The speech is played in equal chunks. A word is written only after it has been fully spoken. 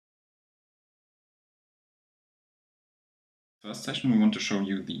First session, we want to show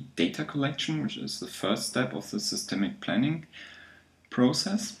you the data collection, which is the first step of the systemic planning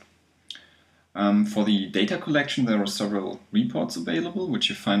process. For the data collection, there are several reports available, which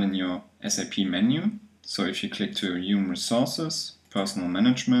you find in your SAP menu. So if you click to Human Resources, Personal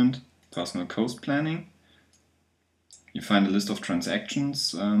Management, Personal Cost Planning, you find a list of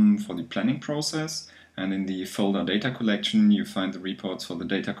transactions for the planning process. And in the folder Data Collection, you find the reports for the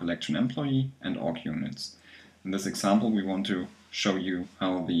data collection employee and org units. In this example, we want to show you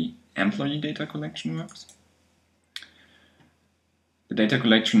how the employee data collection works. The data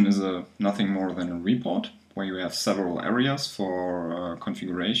collection is nothing more than a report where you have several areas for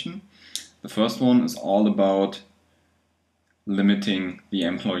configuration. The first one is all about limiting the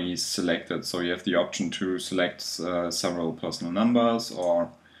employees selected. So you have the option to select several personal numbers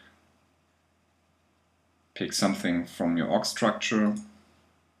or pick something from your org structure,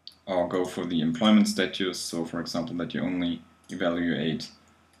 or go for the employment status, so for example that you only evaluate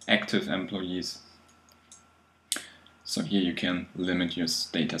active employees. So here you can limit your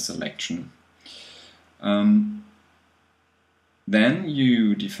data selection. Then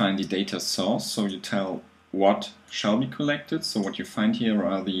you define the data source, so you tell what shall be collected. So what you find here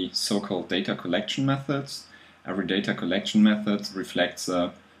are the so-called data collection methods. Every data collection method reflects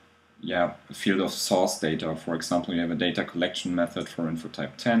a field of source data. For example, you have a data collection method for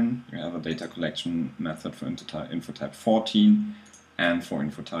infotype 10, you have a data collection method for infotype 14, and for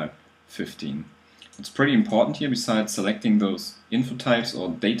infotype 15. What's pretty important here, besides selecting those infotypes or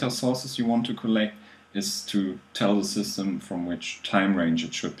data sources you want to collect, is to tell the system from which time range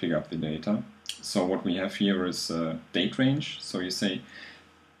it should pick up the data. So what we have here is a date range. So you say,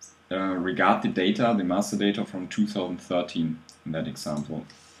 regard the data, the master data from 2013 in that example.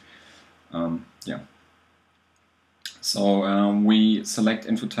 So we select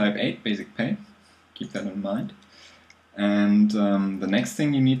infotype 8, basic pay, keep that in mind. And the next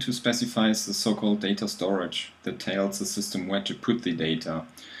thing you need to specify is the so-called data storage that tells the system where to put the data.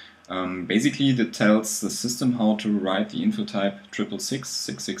 Basically, that tells the system how to write the infotype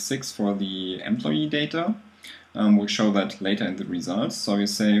 666 for the employee data. We'll show that later in the results. So you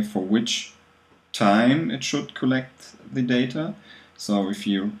say for which time it should collect the data. So if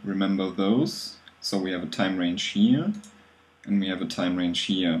you remember those, so we have a time range here, and we have a time range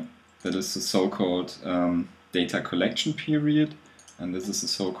here. That is the so-called data collection period, and this is the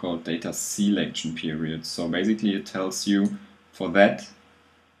so-called data selection period. So basically it tells you for that,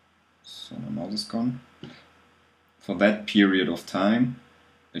 so my mouse is gone, for that period of time,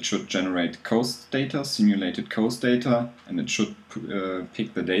 it should generate cost data, simulated cost data, and it should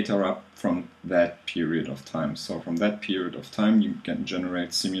pick the data up from that period of time. So from that period of time you can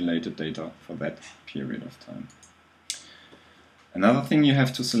generate simulated data for that period of time. Another thing you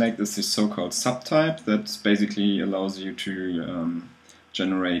have to select is this so-called subtype that basically allows you to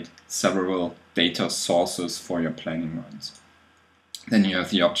generate several data sources for your planning runs. Then you have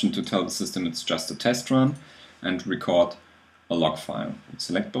the option to tell the system it's just a test run and record a log file.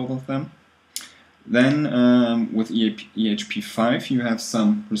 Select both of them. Then with EHP5 you have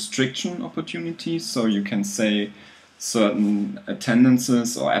some restriction opportunities, so you can say certain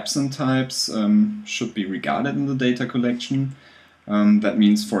attendances or absent types should be regarded in the data collection. That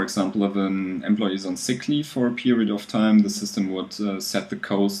means, for example, if an employee is on sick leave for a period of time, the system would set the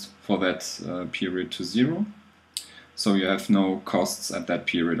cost for that period to 0. So you have no costs at that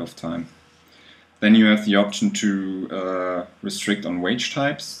period of time. Then you have the option to restrict on wage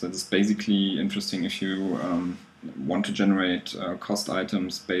types. That is basically interesting if you want to generate cost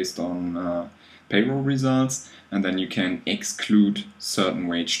items based on payroll results, and then you can exclude certain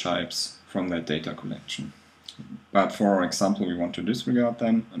wage types from that data collection. But for our example, we want to disregard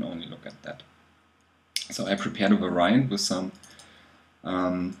them and only look at that. So I prepared a variant with some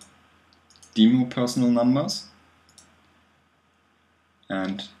demo personal numbers,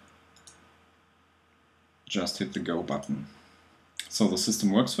 and just hit the go button. So the system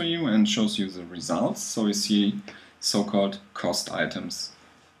works for you and shows you the results. So you see so-called cost items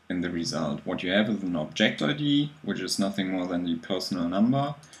in the result. What you have is an object ID, which is nothing more than the personal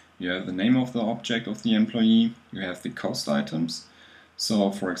number. You have the name of the object of the employee. You have the cost items.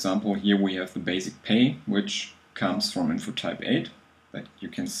 So for example, here we have the basic pay, which comes from infotype 8, that you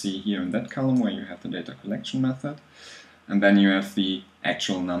can see here in that column where you have the data collection method. And then you have the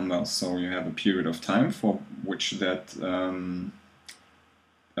actual numbers, so you have a period of time for which that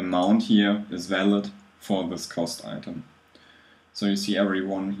amount here is valid for this cost item. So you see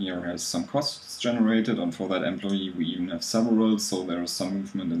everyone here has some costs generated, and for that employee we even have several, so there is some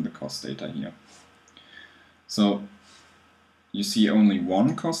movement in the cost data here. So you see only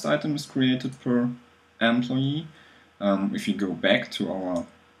one cost item is created per employee, if you go back to our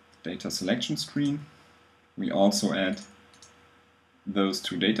data selection screen, we also add those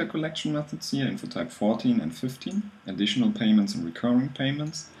two data collection methods here, infotype 14 and 15, additional payments and recurring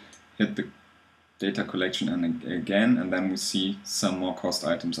payments. Hit the data collection and again, and then we see some more cost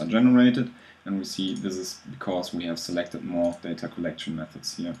items are generated, and we see this is because we have selected more data collection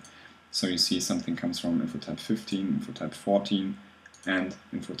methods here. So you see something comes from infotype 15, infotype 14 and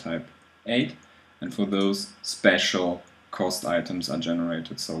infotype 8, and for those special cost items are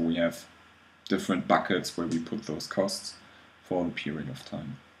generated. So we have different buckets where we put those costs for the period of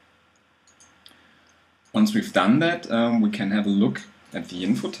time. Once we've done that, we can have a look at the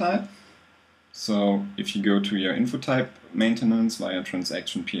infotype. So if you go to your infotype maintenance via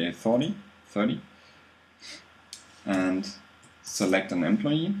transaction PA30 and select an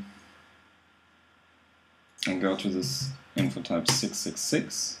employee and go to this infotype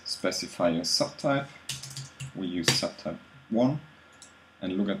 666, specify your subtype. We use subtype 1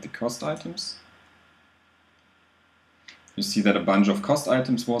 and look at the cost items. You see that a bunch of cost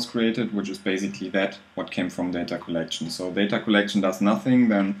items was created, which is basically that what came from data collection. So data collection does nothing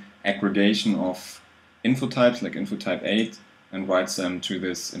than aggregation of infotypes like infotype 8 and writes them to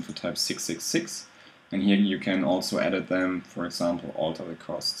this infotype 666. And here you can also edit them, for example, alter the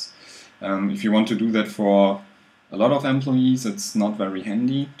costs. If you want to do that for a lot of employees, it's not very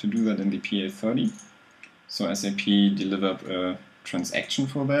handy to do that in the PA30. So SAP delivered a transaction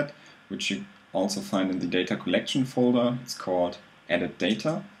for that, which you also find in the data collection folder. It's called Edit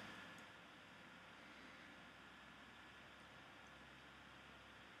Data.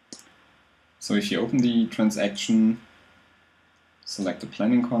 So if you open the transaction, select the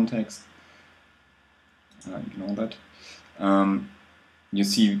planning context, ignore that, you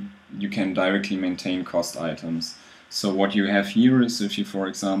see you can directly maintain cost items. So what you have here is if you, for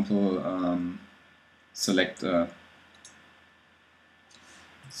example, select an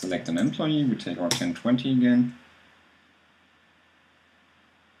employee, we take our 1020 again.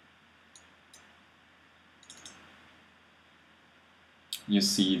 You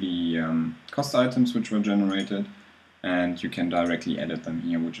see the cost items which were generated, and you can directly edit them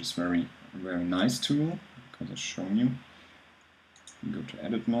here, which is a very nice tool because I've shown you. You go to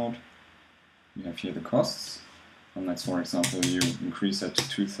edit mode, you have here the costs, and let's, for example, you increase that to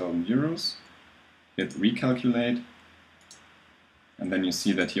 2,000 euros, hit recalculate, and then you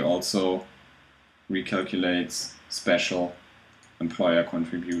see that he also recalculates special employer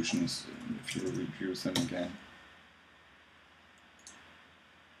contributions. If you reduce them again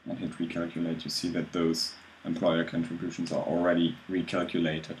and hit recalculate, you see that those employer contributions are already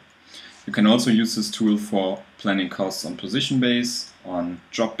recalculated. You can also use this tool for planning costs on position base, on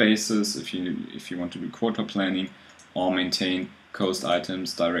job basis, if you want to do quota planning, or maintain cost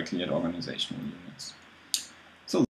items directly at organizational units.